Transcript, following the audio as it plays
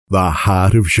the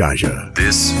heart of Sharjah.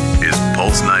 This is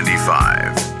Pulse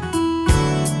 95.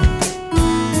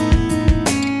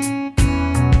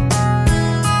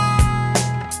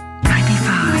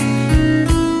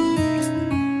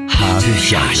 Heart of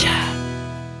Sharjah.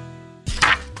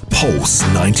 Pulse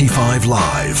 95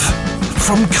 Live.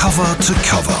 From cover to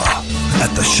cover at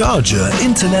the Sharjah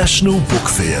International Book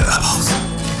Fair.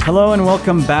 Hello and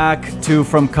welcome back to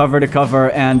From Cover to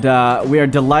Cover, and we are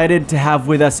delighted to have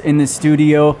with us in the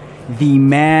studio the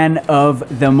man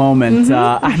of the moment,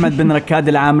 Ahmed bin Rakkad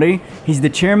Ameri. He's the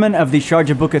chairman of the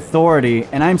Sharjah Book Authority,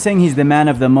 and I'm saying he's the man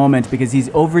of the moment because he's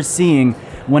overseeing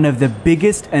one of the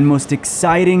biggest and most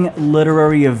exciting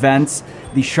literary events,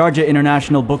 the Sharjah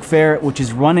International Book Fair, which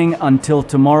is running until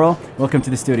tomorrow. Welcome to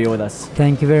the studio with us.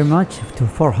 Thank you very much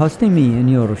for hosting me in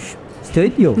your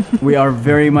studio. We are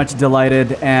very much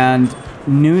delighted, and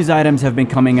news items have been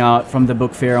coming out from the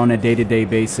book fair on a day-to-day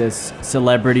basis.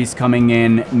 Celebrities coming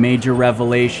in, major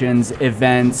revelations,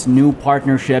 events, new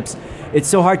partnerships. It's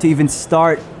so hard to even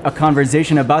start a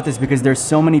conversation about this because there's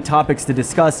so many topics to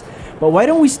discuss. But why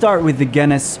don't we start with the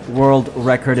Guinness World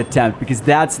Record attempt, because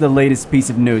that's the latest piece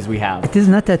of news we have. It is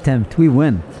not attempt, we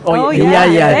win. Yeah.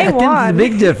 Attempt is won. a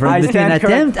big difference between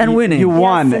attempt and winning. You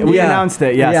won. Yes, We yeah. announced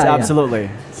it. Yes, Yeah. absolutely.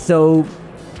 So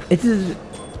it is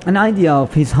an idea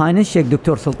of His Highness Sheikh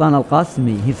Dr. Sultan Al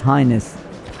Qasimi, His Highness.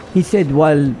 He said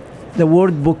while the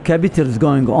World Book Capital is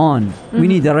going on, we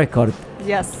need a record.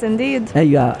 Yes, indeed.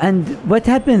 And what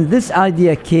happened, this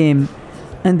idea came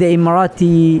in the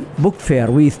Emirati Book Fair.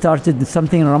 We started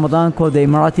something in Ramadan called the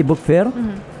Emirati Book Fair.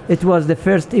 It was the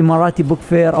first Emirati Book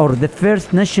Fair, or the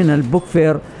first national book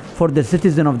fair for the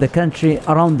citizen of the country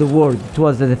around the world. It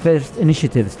was the first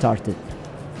initiative started.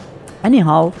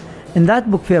 Anyhow, in that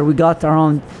book fair, we got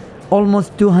around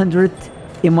almost 200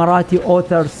 Emirati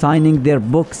authors signing their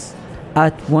books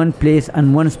at one place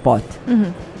and one spot.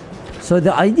 So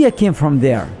the idea came from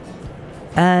there.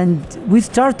 And we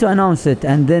start to announce it,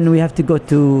 and then we have to go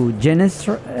to Guinness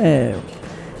to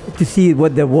see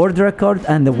what the world record,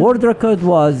 and the world record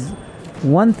was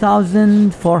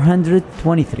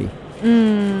 1,423.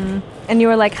 And you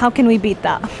were like, how can we beat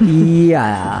that?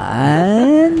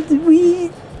 And we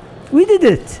did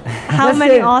it. How Let's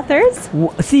many say- authors?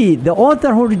 See, the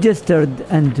author who registered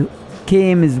and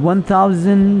came is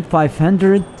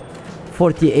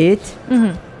 1,548.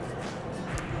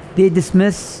 They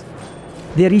dismiss.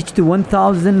 They reached to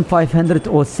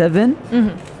 1,507.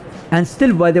 And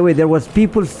still, by the way, there was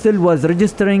people still was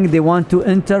registering. They want to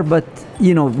enter, but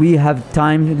we have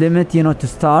time limit, to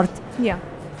start. Yeah.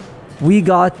 We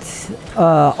got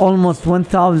almost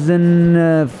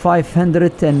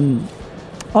 1,500 and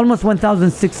almost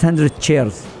 1,600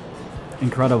 chairs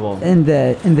Incredible. in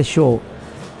the show.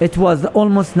 It was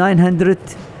almost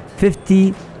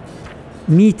 950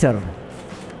 meter.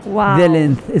 Wow. The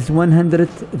length is 100.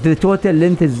 The total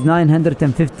length is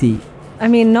 950. I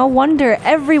mean, no wonder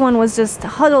everyone was just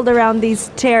huddled around these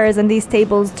chairs and these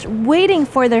tables waiting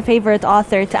for their favorite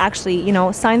author to actually,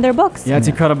 sign their books. Yeah, it's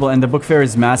incredible. And the book fair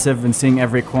is massive, and seeing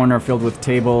every corner filled with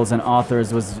tables and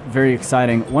authors was very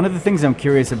exciting. One of the things I'm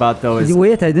curious about, though, is...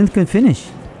 Wait, I didn't finish.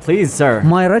 Please, sir.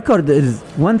 My record is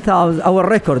 1,000. Our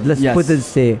record, let's Yes. put it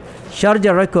say,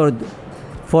 Sharjah record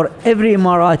for every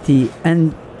Emirati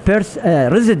and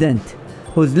resident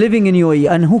who's living in UAE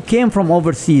and who came from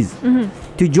overseas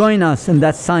to join us in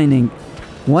that signing,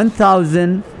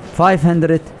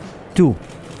 1,502.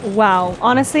 Wow.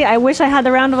 Honestly, I wish I had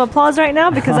a round of applause right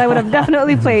now because I would have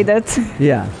definitely played it.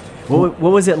 Yeah. What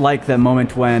was it like, that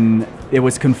moment when it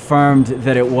was confirmed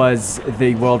that it was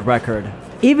the world record?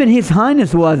 Even His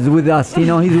Highness was with us. He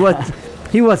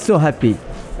was so happy.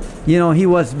 He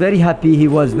was very happy. He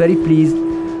was very pleased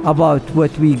about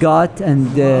what we got, and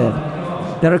the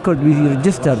record we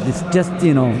registered. It's just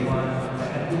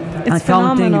It's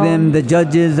counting phenomenal. them, the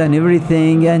judges and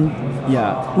everything, and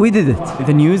Yeah. we did it.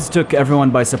 The news took everyone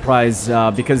by surprise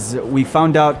because we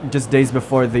found out just days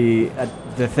before the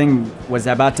thing was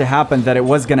about to happen that it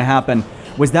was going to happen.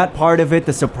 Was that part of it,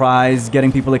 the surprise,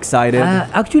 getting people excited?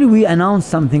 Actually, we announced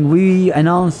something. We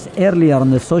announced earlier on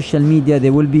the social media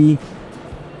there will be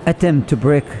attempt to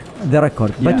break the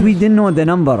record, but Yeah. we didn't know the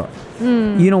number.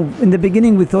 In the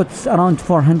beginning we thought it's around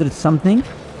 400 something,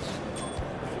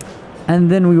 and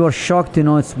then we were shocked to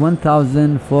know it's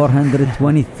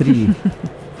 1,423.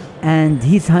 And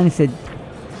His Highness said,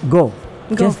 go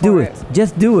just for do it,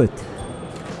 just do it.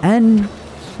 And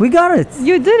we got it.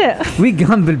 You did it. We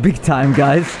gambled big time,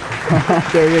 guys.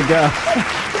 There you go.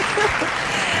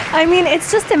 I mean,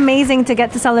 it's just amazing to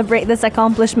get to celebrate this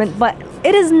accomplishment, but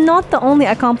it is not the only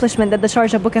accomplishment that the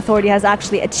Sharjah Book Authority has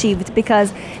actually achieved,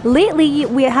 because lately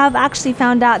we have actually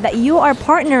found out that you are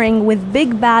partnering with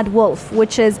Big Bad Wolf,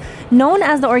 which is known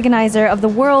as the organizer of the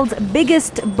world's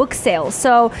biggest book sale.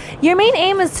 So your main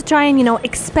aim is to try and,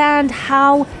 expand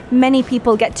how many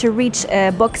people get to reach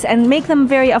books and make them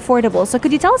very affordable. So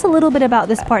could you tell us a little bit about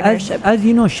this partnership? As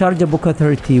you know, Sharjah Book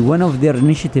Authority, one of their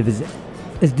initiatives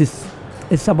is this.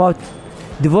 It's about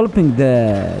developing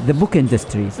the book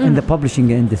industries and the publishing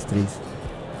industries.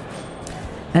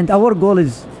 And our goal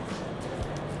is,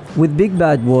 with Big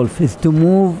Bad Wolf, is to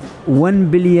move 1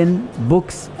 billion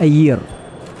books a year.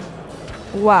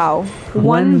 Wow.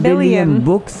 1 billion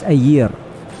books a year.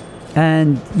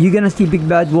 And you're gonna see Big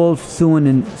Bad Wolf soon,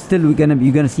 and still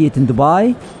you're gonna see it in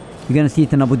Dubai, you're gonna see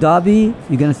it in Abu Dhabi,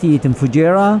 you're gonna see it in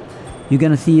Fujairah, you're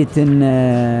gonna see it in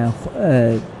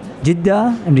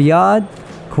Jeddah and Riyadh,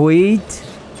 Kuwait,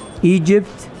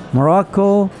 Egypt,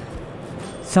 Morocco,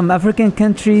 some African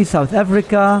countries, South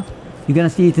Africa. You're gonna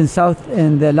see it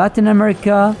in the Latin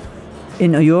America,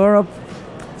 in Europe.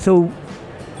 So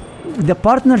the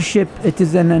partnership, it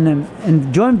is a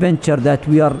joint venture that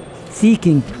we are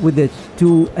seeking with it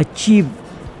to achieve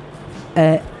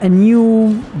a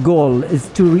new goal, is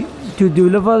to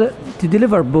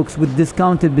deliver books with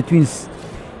discounted between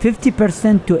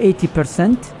 50% to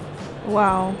 80%.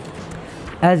 Wow.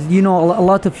 As you know, a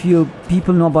lot of you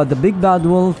people know about the Big Bad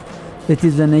Wolf. It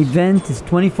is an event, it's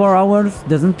 24 hours,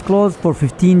 doesn't close for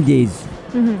 15 days.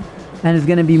 And it's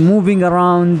going to be moving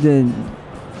around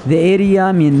the area,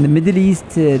 I mean the Middle East,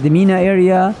 the MENA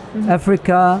area,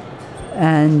 Africa,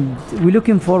 and we're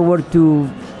looking forward to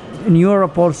in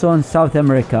Europe also, and South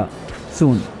America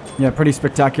soon. Yeah, pretty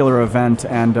spectacular event,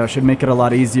 and should make it a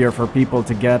lot easier for people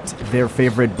to get their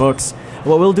favorite books.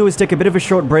 What we'll do is take a bit of a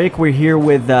short break. We're here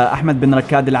with Ahmed bin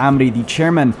Rakkad Al-Amri, the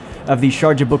chairman of the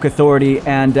Sharjah Book Authority,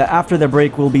 and after the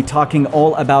break we'll be talking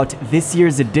all about this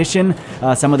year's edition,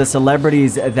 some of the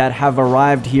celebrities that have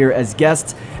arrived here as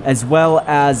guests, as well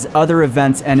as other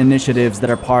events and initiatives that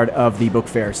are part of the book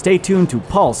fair. Stay tuned to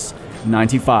Pulse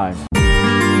 95.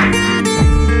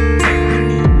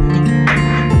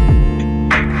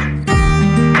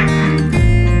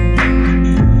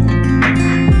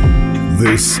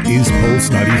 This is Pulse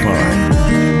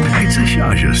 95. It's a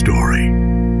Sharjah story.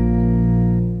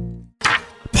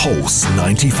 Pulse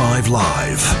 95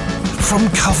 Live. From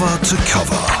cover to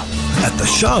cover at the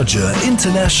Sharjah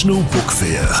International Book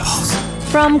Fair.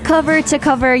 From cover to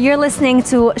cover, you're listening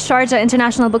to Sharjah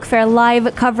International Book Fair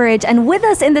live coverage. And with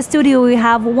us in the studio, we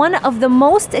have one of the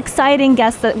most exciting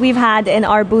guests that we've had in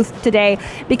our booth today,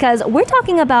 because we're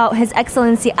talking about His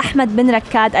Excellency Ahmed bin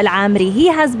Rakkad Al-Amri. He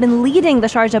has been leading the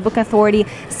Sharjah Book Authority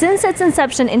since its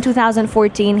inception in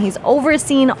 2014. He's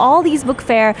overseen all these book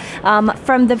fair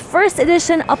from the first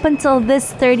edition up until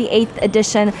this 38th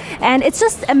edition. And it's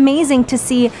just amazing to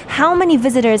see how many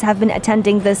visitors have been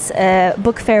attending this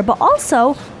book fair, but also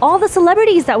all the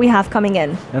celebrities that we have coming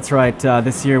in. That's right.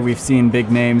 This year we've seen big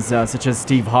names such as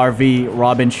Steve Harvey,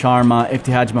 Robin Sharma,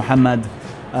 Ibtihaj Muhammad.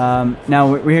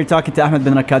 Now we're here talking to Ahmed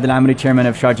bin Rakkad Al-Amri, chairman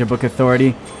of Sharjah Book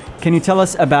Authority. Can you tell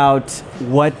us about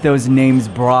what those names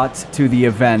brought to the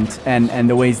event and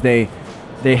the ways they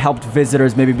helped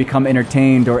visitors maybe become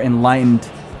entertained or enlightened?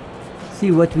 See,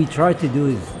 what we try to do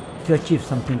is to achieve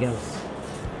something else.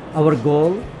 Our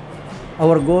goal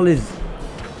is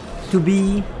to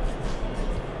be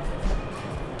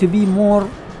more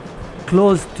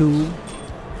close to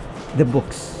the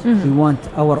books. We want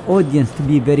our audience to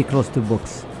be very close to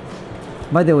books.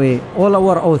 By the way, all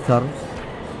our authors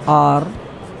are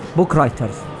book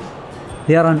writers.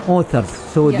 They are an authors,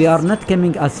 so they are not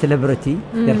coming as celebrity.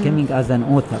 They are coming as an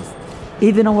authors.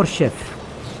 Even our chef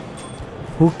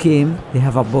who came, they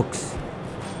have a books.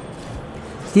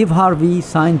 Steve Harvey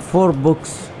signed 4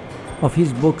 books of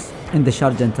his books in the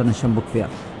Sharjah International Book Fair.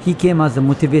 He came as a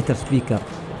motivator speaker.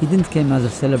 He didn't come as a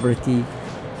celebrity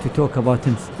to talk about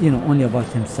him, only about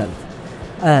himself.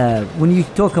 When you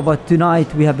talk about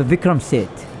tonight, we have a Vikram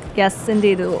Seth. Yes,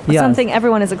 indeed. Something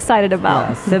everyone is excited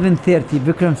about. 7:30,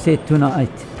 Vikram Seth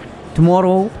tonight.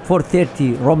 Tomorrow,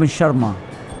 4:30, Robin Sharma.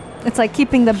 It's like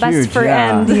keeping the best Huge, for yeah.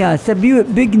 end. Yeah, it's a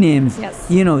big names. Yes.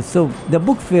 So the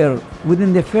book fair,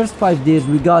 within the first 5 days,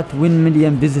 we got 1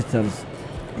 million visitors.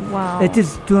 Wow. It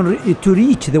is to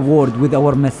reach the world with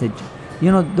our message.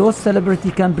 Those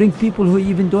celebrities can bring people who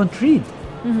even don't read.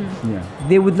 Yeah.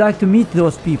 They would like to meet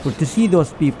those people, to see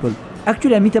those people.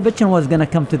 Actually, Amitabh Bachchan was going to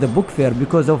come to the book fair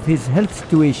because of his health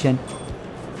situation.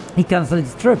 He canceled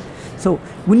his trip. So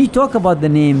when you talk about the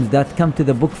names that come to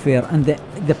the book fair and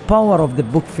the power of the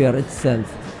book fair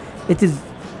itself, it is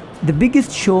the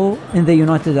biggest show in the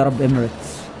United Arab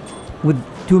Emirates with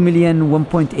 2 million,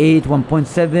 1.8,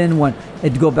 1.7,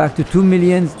 it go back to 2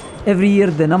 millions. Every year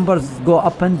the numbers go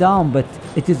up and down, but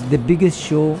it is the biggest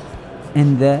show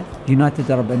in the United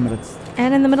Arab Emirates.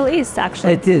 And in the Middle East,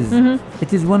 actually. It is.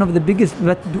 It is one of the biggest.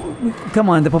 But come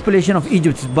on, the population of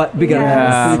Egypt is bigger.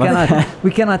 Yeah,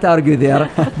 We cannot argue there.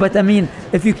 But I mean,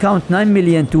 if you count 9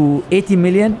 million to 80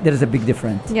 million, there is a big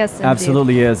difference. Yes, indeed.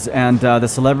 Absolutely is. And the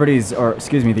celebrities, or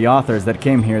excuse me, the authors that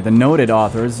came here, the noted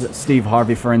authors, Steve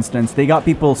Harvey, for instance, they got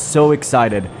people so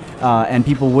excited. And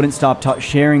people wouldn't stop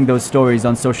sharing those stories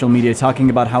on social media, talking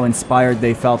about how inspired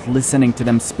they felt listening to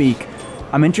them speak.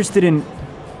 I'm interested in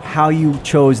how you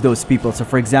chose those people. So,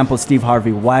 for example, Steve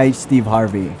Harvey. Why Steve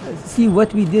Harvey? See,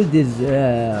 what we did is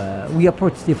we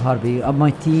approached Steve Harvey.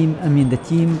 The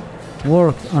team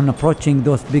worked on approaching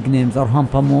those big names, Arham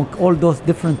Pamuk, all those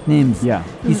different names. Yeah.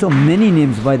 You saw many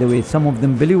names, by the way. Some of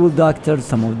them Bollywood actors,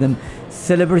 some of them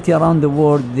celebrity around the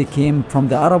world. They came from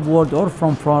the Arab world or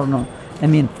from foreign,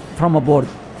 from abroad.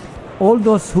 All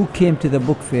those who came to the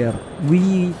book fair,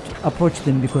 we approached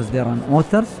them because they're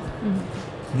authors.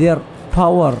 Their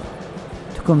power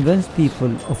to convince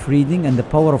people of reading and the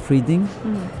power of reading.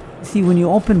 See, when you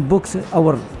open books,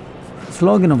 our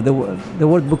slogan of the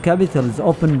World Book Capital is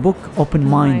open book, open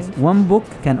minds. One book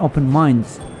can open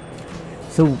minds.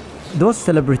 So those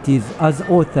celebrities as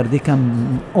author, they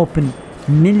can open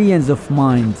millions of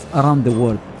minds around the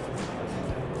world.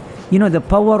 You know, the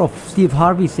power of Steve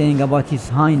Harvey saying about His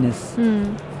Highness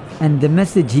and the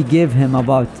message he gave him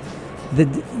about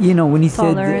when he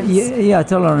tolerance. said,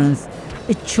 tolerance.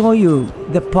 It shows you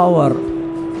the power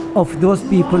of those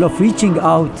people of reaching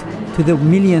out to the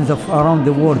millions of around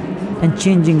the world and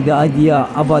changing the idea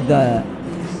about the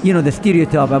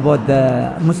stereotype about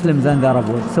the Muslims and the Arab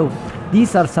world. So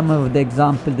these are some of the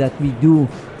examples that we do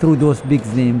through those big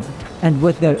names and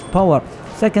with the power.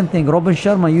 Second thing, Robin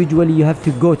Sharma, usually you have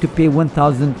to go to pay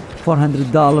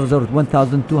 $1,400 or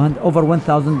 $1,200, over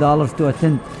 $1,000 to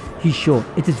attend his show.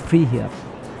 It is free here.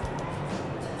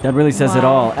 That really says it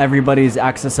all. Everybody's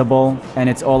accessible, and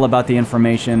it's all about the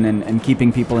information and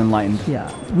keeping people enlightened.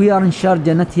 Yeah, we are in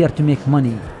Sharjah not here to make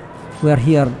money. We are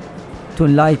here to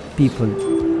enlighten people,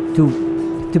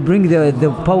 to bring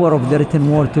the power of the written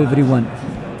word to everyone.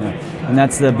 Yeah. And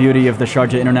that's the beauty of the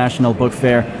Sharjah International Book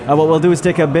Fair. What we'll do is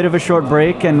take a bit of a short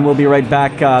break, and we'll be right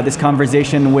back. This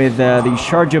conversation with the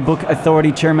Sharjah Book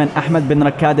Authority Chairman Ahmed bin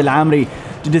Rakkad Al-Amri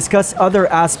to discuss other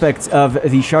aspects of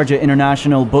the Sharjah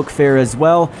International Book Fair as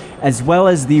well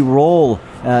as the role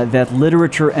that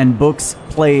literature and books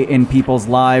play in people's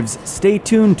lives. Stay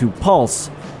tuned to Pulse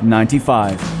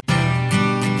 95.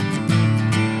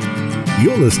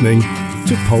 You're listening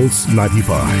to Pulse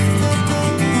 95.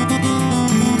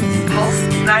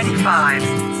 95.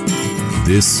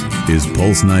 This is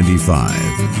Pulse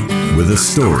 95 with a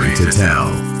story to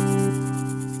tell.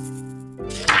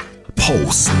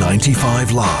 Pulse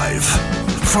 95 Live.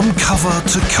 From cover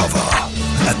to cover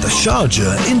at the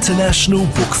Sharjah International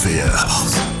Book Fair.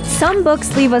 Some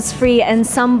books leave us free and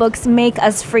some books make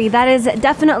us free. That is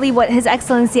definitely what His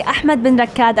Excellency Ahmed bin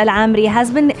Rakkad Al-Amri has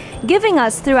been giving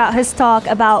us throughout his talk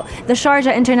about the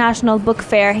Sharjah International Book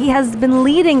Fair. He has been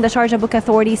leading the Sharjah Book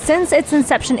Authority since its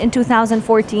inception in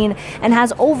 2014 and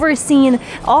has overseen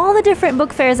all the different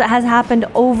book fairs that has happened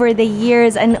over the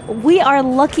years. And we are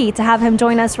lucky to have him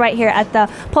join us right here at the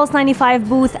Pulse 95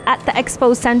 booth at the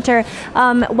Expo Center.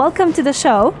 Welcome to the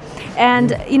show. And,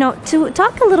 to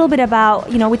talk a little bit about,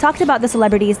 we talked about the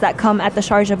celebrities that come at the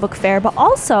Sharjah Book Fair, but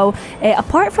also,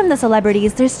 apart from the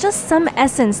celebrities, there's just some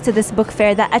essence to this book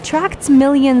fair that attracts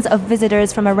millions of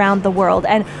visitors from around the world.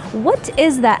 And what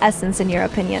is that essence in your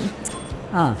opinion?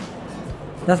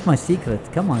 That's my secret.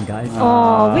 Come on, guys.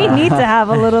 Oh, we need to have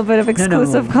a little bit of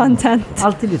exclusive content.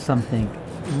 I'll tell you something.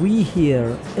 We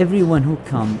hear everyone who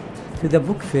come to the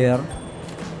book fair,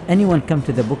 anyone come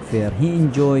to the book fair, he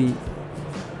enjoy,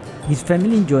 his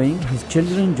family enjoying, his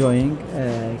children enjoying,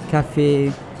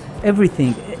 cafe,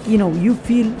 everything. You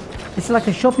feel it's like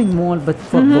a shopping mall but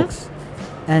for books.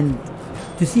 And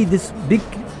to see this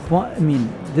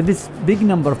this big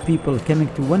number of people coming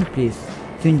to one place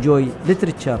to enjoy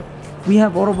literature. We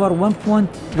have over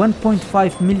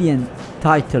 1.5 million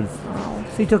titles.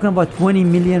 So you're talking about 20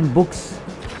 million books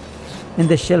in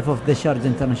the shelf of the Sharjah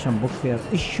International Book Fair.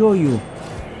 It shows you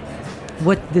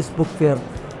what this book fair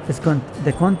is,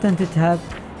 the content it has,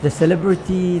 the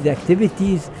celebrity, the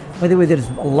activities. By the way, there's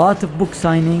a lot of book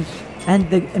signing. And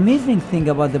the amazing thing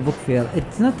about the book fair,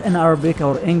 it's not in Arabic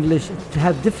or English. It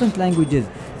has different languages,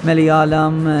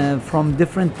 Malayalam, from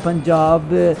different Punjab,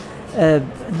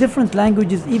 different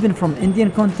languages, even from Indian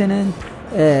continent,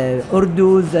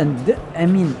 Urdu's, and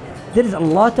There is a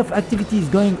lot of activities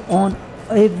going on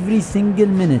every single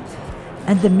minute.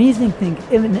 And the amazing thing,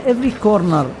 in every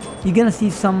corner, you're gonna see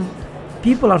some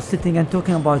people are sitting and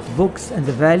talking about books and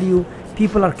the value.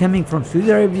 People are coming from Saudi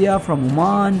Arabia, from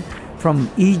Oman, from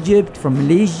Egypt, from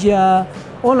Malaysia,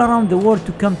 all around the world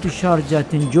to come to Sharjah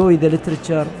to enjoy the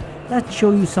literature. That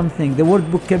show you something. The World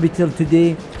Book Capital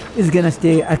today is going to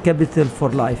stay a capital for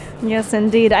life. Yes,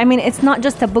 indeed. I mean, it's not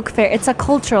just a book fair, it's a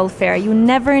cultural fair. You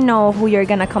never know who you're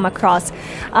going to come across.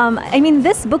 I mean,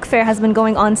 this book fair has been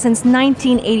going on since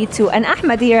 1982. And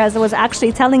Ahmed here was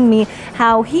actually telling me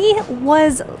how he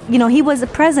was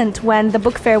present when the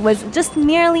book fair was just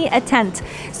merely a tent.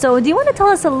 So do you want to tell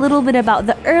us a little bit about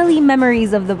the early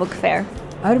memories of the book fair?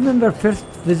 I remember first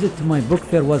visit to my book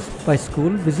fair was by school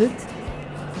visit.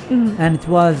 And it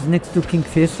was next to King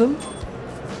Faisal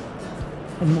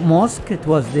Mosque. It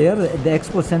was there. The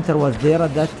expo center was there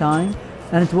at that time.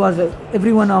 And it was,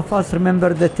 every one of us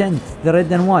remember the tent, the red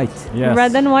and white. Yes.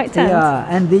 Red and white tent. Yeah,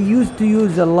 and they used to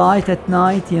use a light at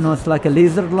night, it's like a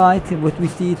laser light, what we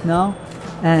see it now.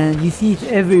 And you see it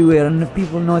everywhere, and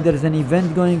people know there's an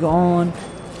event going on.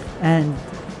 And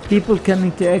people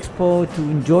coming to expo to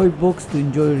enjoy books, to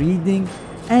enjoy reading.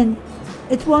 And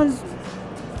it was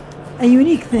a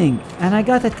unique thing, and I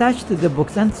got attached to the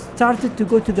books and started to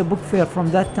go to the book fair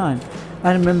from that time.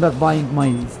 I remember buying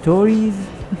my stories,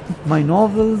 my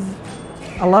novels,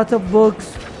 a lot of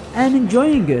books, and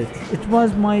enjoying it. It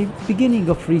was my beginning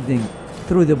of reading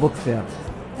through the book fair.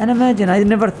 And imagine, I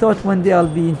never thought one day I'll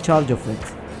be in charge of it.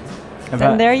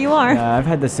 And there you are. Yeah, I've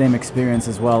had the same experience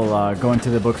as well, going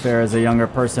to the book fair as a younger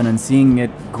person and seeing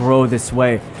it grow this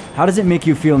way. How does it make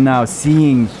you feel now,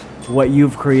 seeing what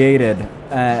you've created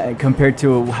compared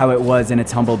to how it was in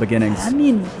its humble beginnings? I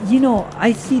mean,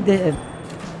 I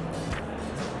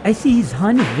see His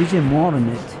Highness vision more in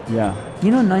it. Yeah.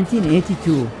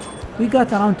 1982, we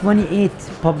got around 28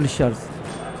 publishers.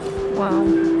 Wow.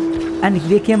 And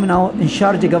they came now in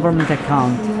Sharjah government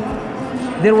account.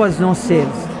 There was no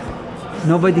sales.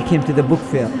 Nobody came to the book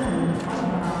fair.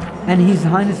 And His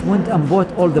Highness went and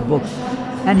bought all the books.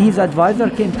 And his advisor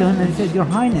came to him and said, Your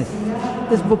Highness,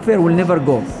 this book fair will never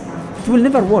go. It will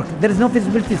never work. There is no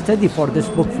feasibility study for this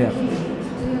book fair.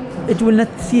 It will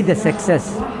not see the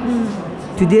success.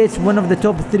 Today it's one of the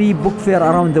top 3 book fair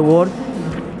around the world.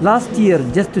 Last year,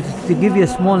 just to give you a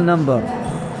small number,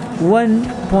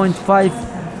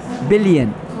 1.5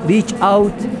 billion reach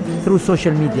out through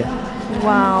social media.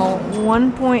 Wow,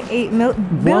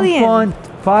 1.8 billion.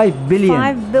 1.5 billion.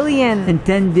 5 billion. In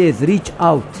 10 days reach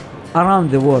out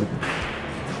around the world.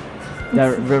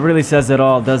 That really says it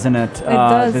all, doesn't it? It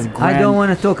does. I don't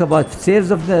want to talk about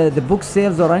sales of the book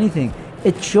sales or anything.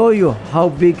 It shows you how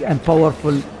big and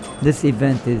powerful this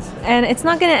event is. And it's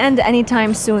not going to end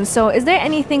anytime soon. So is there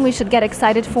anything we should get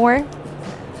excited for?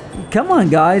 Come on,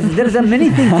 guys. There's many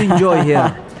things to enjoy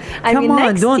here. Come on,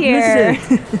 next don't year.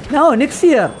 miss it. No, next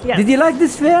year. Yes. Did you like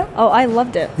this fair? Oh, I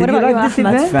loved it. Did What you about like you, this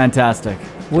Ahmed? event? Fantastic.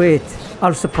 Wait,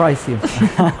 I'll surprise you.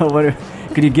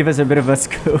 Could you give us a bit of a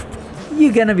scoop?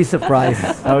 You're gonna be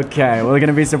surprised. Okay, we're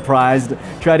gonna be surprised.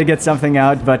 Try to get something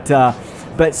out,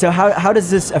 but so how does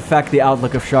this affect the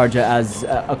outlook of Sharjah as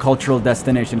a cultural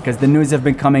destination? Because the news have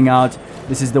been coming out.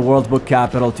 This is the World Book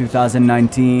Capital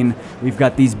 2019. We've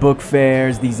got these book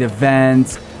fairs, these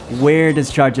events. Where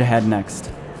does Sharjah head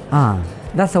next?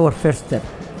 That's our first step.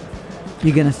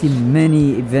 You're gonna see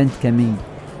many events coming.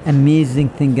 Amazing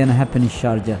thing gonna happen in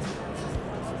Sharjah.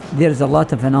 There's a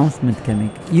lot of announcement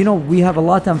coming. We have a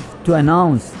lot to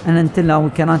announce, and until now we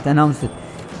cannot announce it.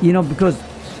 Because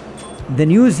the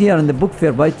news here in the book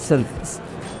fair by itself,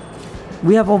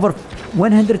 we have over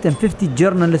 150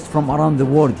 journalists from around the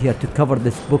world here to cover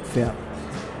this book fair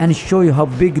and show you how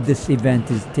big this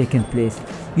event is taking place.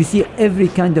 You see every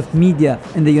kind of media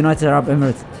in the United Arab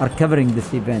Emirates are covering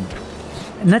this event.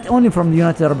 Not only from the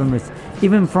United Arab Emirates,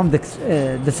 even from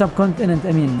the subcontinent,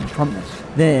 from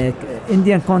the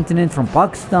Indian continent, from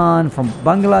Pakistan, from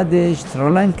Bangladesh, Sri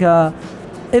Lanka,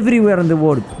 everywhere in the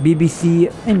world, BBC,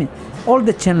 all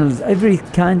the channels, every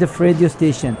kind of radio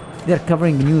station, they're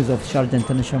covering news of Sharjah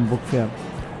International Book Fair.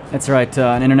 That's right,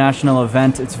 an international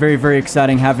event. It's very, very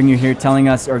exciting having you here telling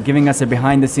us or giving us a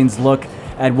behind-the-scenes look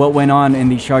at what went on in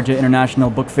the Sharjah International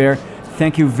Book Fair.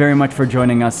 Thank you very much for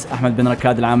joining us, Ahmed bin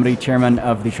Rakkad Al-Ameri, Chairman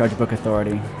of the Sharjah Book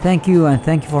Authority. Thank you, and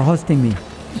thank you for hosting me.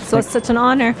 So it's such an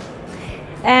honor.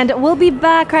 And we'll be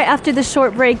back right after the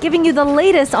short break, giving you the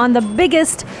latest on the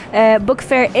biggest book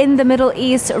fair in the Middle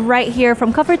East, right here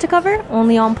from Cover to Cover,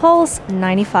 only on Pulse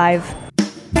 95.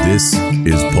 This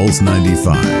is Pulse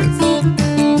 95.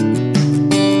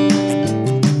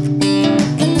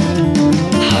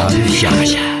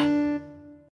 Sharjah.